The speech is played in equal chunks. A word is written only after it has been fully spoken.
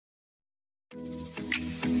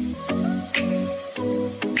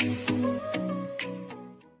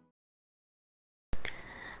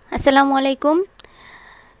আসসালামু আলাইকুম।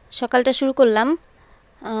 সকালটা শুরু করলাম।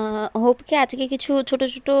 হোপকে আজকে কিছু ছোট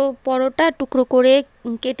ছোট পরোটা টুকরো করে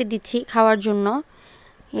কেটে দিচ্ছি খাওয়ার জন্য।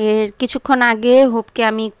 এর কিছুক্ষণ আগে হোপকে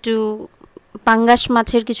আমি একটু পাঙ্গাস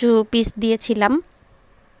মাছের কিছু পিস দিয়েছিলাম,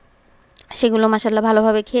 সেগুলো মাশাল্লাহ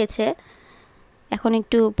ভালোভাবে খেয়েছে। এখন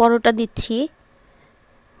একটু পরোটা দিচ্ছি,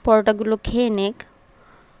 পরোটাগুলো খেয়ে নেক।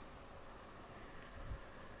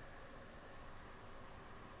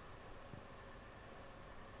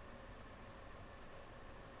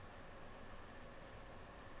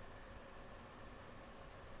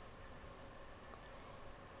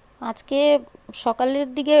 আজকে সকালের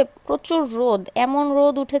দিকে প্রচুর রোদ, এমন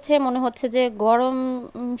রোদ উঠেছে মনে হচ্ছে যে গরম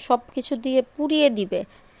সব কিছু দিয়ে পুড়িয়ে দিবে,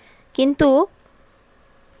 কিন্তু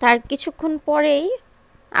তার কিছুক্ষণ পরেই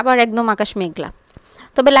আবার একদম আকাশ মেঘলা।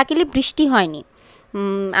 তবে লাকিলি বৃষ্টি হয়নি,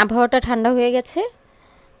 আবহাওয়াটা ঠান্ডা হয়ে গেছে,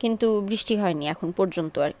 কিন্তু বৃষ্টি হয়নি এখন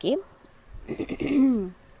পর্যন্ত আর কি।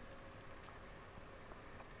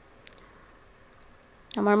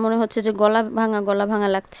 আমার মনে হচ্ছে যে গলা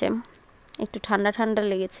ভাঙা লাগছে, একটু ঠান্ডা ঠান্ডা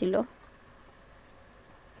লেগেছিল।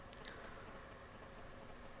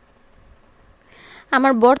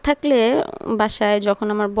 আমার বর থাকলে বাসায়, যখন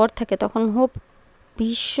আমার বর থাকে তখন হোপ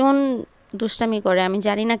ভীষণ দুষ্টামি করে। আমি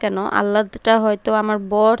জানি না কেন, আল্লাহটা হয়তো আমার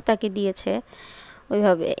বর তাকে দিয়েছে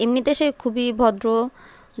ওইভাবে। এমনিতে সে খুবই ভদ্র,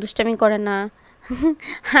 দুষ্টামি করে না।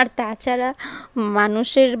 আর তাছাড়া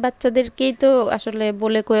মানুষের বাচ্চাদেরকেই তো আসলে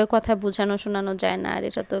বলে কয়ে কথা বোঝানো শোনানো যায় না, আর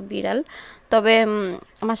এটা তো বিড়াল। তবে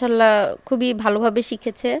মাশাল্লাহ খুবই ভালোভাবে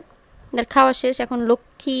শিখেছে। তার খাওয়া শেষ, এখন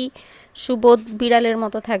লক্ষ্মী সুবোধ বিড়ালের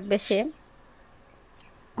মতো থাকবে সে।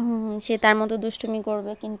 সে তার মতো দুষ্টুমি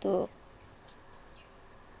করবে, কিন্তু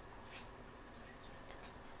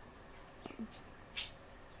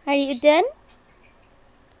Are you done?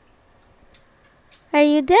 Are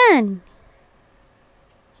you done?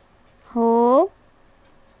 Hope?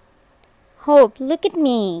 Hope, look at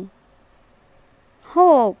me.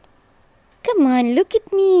 Hope, come on, look at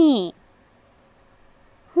me.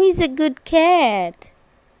 Who is a good cat?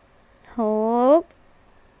 Hope,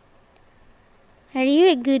 are you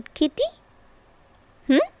a good kitty?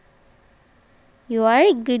 You are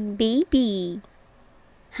a good baby.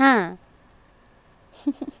 Huh?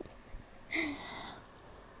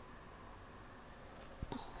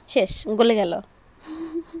 শেষ, গলে গেল।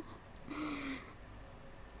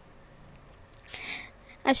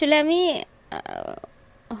 আসলে আমি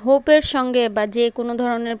হোপের সঙ্গে বা যে কোনো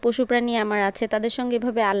ধরনের পশু প্রাণী আমার আছে তাদের সঙ্গে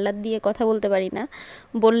এভাবে আহ্লাদ দিয়ে কথা বলতে পারি না।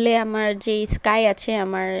 বললে আমার যে স্কাই আছে,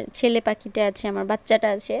 আমার ছেলে পাখিটা আছে, আমার বাচ্চাটা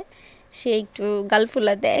আছে, সে একটু গাল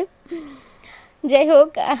ফুলা দেয়। যাই হোক,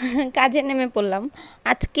 কাজে নেমে পড়লাম।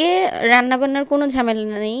 আজকে রান্নাবান্নার কোনো ঝামেলা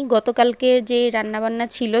নেই, গতকালকে যে রান্নাবান্না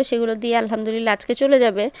ছিল সেগুলো দিয়ে আলহামদুলিল্লাহ আজকে চলে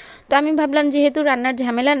যাবে। তো আমি ভাবলাম যেহেতু রান্নার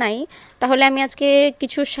ঝামেলা নাই, তাহলে আমি আজকে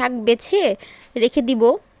কিছু শাক বেছে রেখে দিব।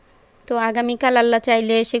 তো আগামীকাল আল্লাহ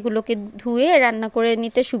চাইলে সেগুলোকে ধুয়ে রান্না করে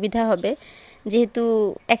নিতে সুবিধা হবে, যেহেতু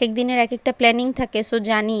এক এক দিনের এক একটা প্ল্যানিং থাকে। সো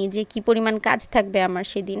জানি যে কি পরিমাণ কাজ থাকবে আমার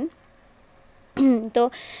সেদিন। তো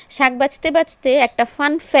শাক বাছতে বাছতে একটা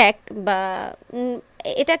ফান ফ্যাক্ট বা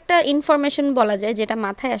এটা একটা ইনফরমেশন বলা যায় যেটা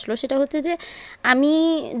মাথায় আসলো, সেটা হচ্ছে যে আমি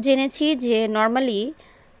জেনেছি যে নর্মালি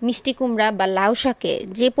মিষ্টি কুমড়া বা লাউ শাকে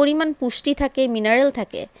যে পরিমাণ পুষ্টি থাকে, মিনারেল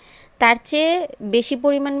থাকে, তার চেয়ে বেশি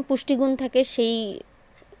পরিমাণ পুষ্টিগুণ থাকে সেই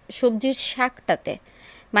সবজির শাকটাতে।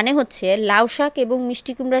 মানে হচ্ছে লাউ শাক এবং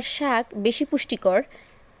মিষ্টি কুমড়ার শাক বেশি পুষ্টিকর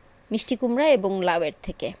মিষ্টি কুমড়া এবং লাউয়ের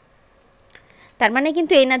থেকে। তার মানে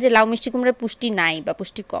কিন্তু এই না যে লাউ মিষ্টি কুমড়ার পুষ্টি নাই বা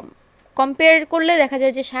পুষ্টি কম। কম্পেয়ার করলে দেখা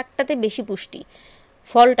যায় যে শাকটাতে বেশি পুষ্টি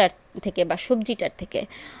ফলটার থেকে বা সবজিটার থেকে।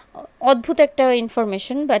 অদ্ভুত একটা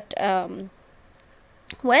ইনফরমেশন, বাট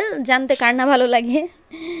ওয়েল, জানতে কার না ভালো লাগে,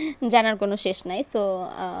 জানার কোনো শেষ নাই। সো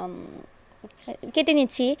কেটে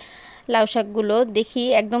নিচ্ছি লাউ শাকগুলো, দেখি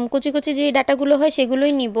একদম কচি কচি যে ডাটাগুলো হয়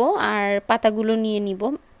সেগুলোই নিব, আর পাতাগুলো নিয়ে নিব।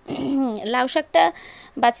 লাউ শাকটা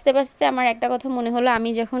বাছতে বাছতে আমার একটা কথা মনে হলো, আমি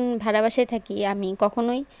যখন ভাড়া বাসায় থাকি আমি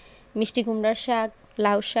কখনোই মিষ্টি কুমড়ার শাক,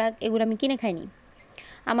 লাউ শাক এগুলো আমি কিনে খাইনি।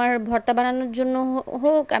 আমার ভর্তা বানানোর জন্য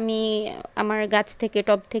হোক, আমি আমার গাছ থেকে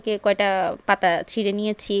টব থেকে কয়টা পাতা ছিঁড়ে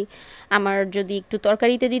নিয়েছি। আমার যদি একটু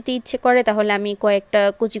তরকারিতে দিতে ইচ্ছে করে তাহলে আমি কয়েকটা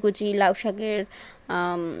কচি কচি লাউ শাকের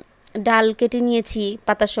ডাল কেটে নিয়েছি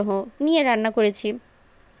পাতাসহ, নিয়ে রান্না করেছি।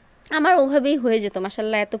 আমার ওভাবেই হয়ে যেত,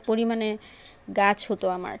 মাসাল্লাহ এত পরিমাণে গাছ হতো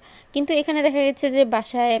আমার। কিন্তু এখানে দেখা গেছে যে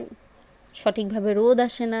বাসায় সঠিকভাবে রোদ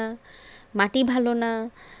আসে না, মাটি ভালো না,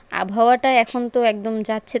 আবহাওয়াটা এখন তো একদম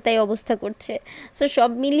যাচ্ছে তাই অবস্থা করছে। সো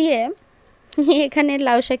সব মিলিয়ে এখানে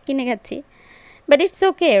লাউ শাক কিনে খাচ্ছি, বাট ইটস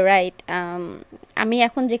ওকে, রাইট। আমি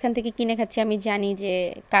এখন যেখান থেকে কিনে খাচ্ছি আমি জানি যে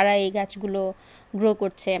কারা এই গাছগুলো গ্রো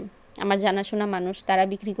করছে। আমার জানাশোনা মানুষ, তারা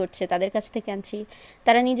বিক্রি করছে, তাদের কাছ থেকে আনছি।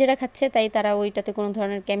 তারা নিজেরা খাচ্ছে, তাই তারা ওইটাতে কোনো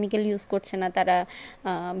ধরনের কেমিক্যাল ইউজ করছে না, তারা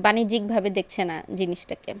বাণিজ্যিকভাবে দেখছে না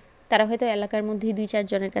জিনিসটাকে। তারা হয়তো এলাকার মধ্যেই 2-4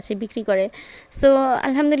 জনের কাছে বিক্রি করে। সো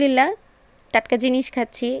আলহামদুলিল্লাহ টাটকা জিনিস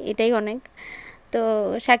খাচ্ছি, এটাই অনেক। তো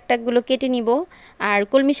শাক টাকগুলো কেটে নিব। আর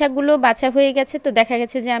কলমি শাকগুলো বাছা হয়ে গেছে, তো দেখা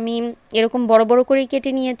গেছে যে আমি এরকম বড় বড় করেই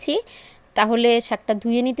কেটে নিয়েছি, তাহলে শাকটা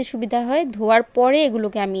ধুয়ে নিতে সুবিধা হয়। ধোয়ার পরে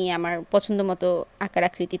এগুলোকে আমি আমার পছন্দ মতো আকার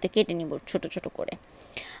আকৃতিতে কেটে নিব ছোট ছোট করে।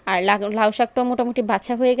 আর লাউ শাকটাও মোটামুটি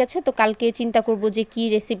বাছা হয়ে গেছে, তো কালকে চিন্তা করব যে কী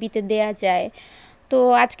রেসিপিতে দেয়া যায়। তো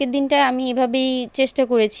আজকের দিনটা আমি এভাবেই চেষ্টা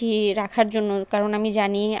করেছি রাখার জন্য, কারণ আমি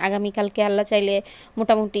জানি আগামীকালকে আল্লাহ চাইলে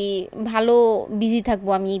মোটামুটি ভালো বিজি থাকবো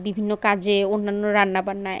আমি বিভিন্ন কাজে, অন্যান্য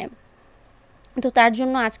রান্নাবান্নায়। তো তার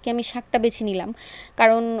জন্য আজকে আমি শাকটা বেছে নিলাম,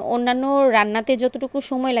 কারণ অন্যান্য রান্নাতে যতটুকু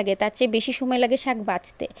সময় লাগে তার চেয়ে বেশি সময় লাগে শাক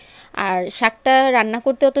বাছতে। আর শাকটা রান্না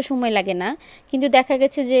করতে অত সময় লাগে না, কিন্তু দেখা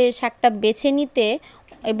গেছে যে শাকটা বেছে নিতে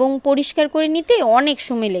এবং পরিষ্কার করে নিতে অনেক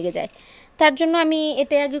সময় লেগে যায়। তার জন্য আমি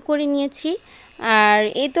এটা আগে করে নিয়েছি। আর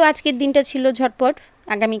এই তো আজকের দিনটা ছিল ঝটপট,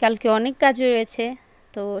 আগামীকালকে অনেক কাজ রয়েছে।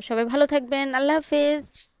 তো সবাই ভালো থাকবেন, আল্লাহ হাফেজ।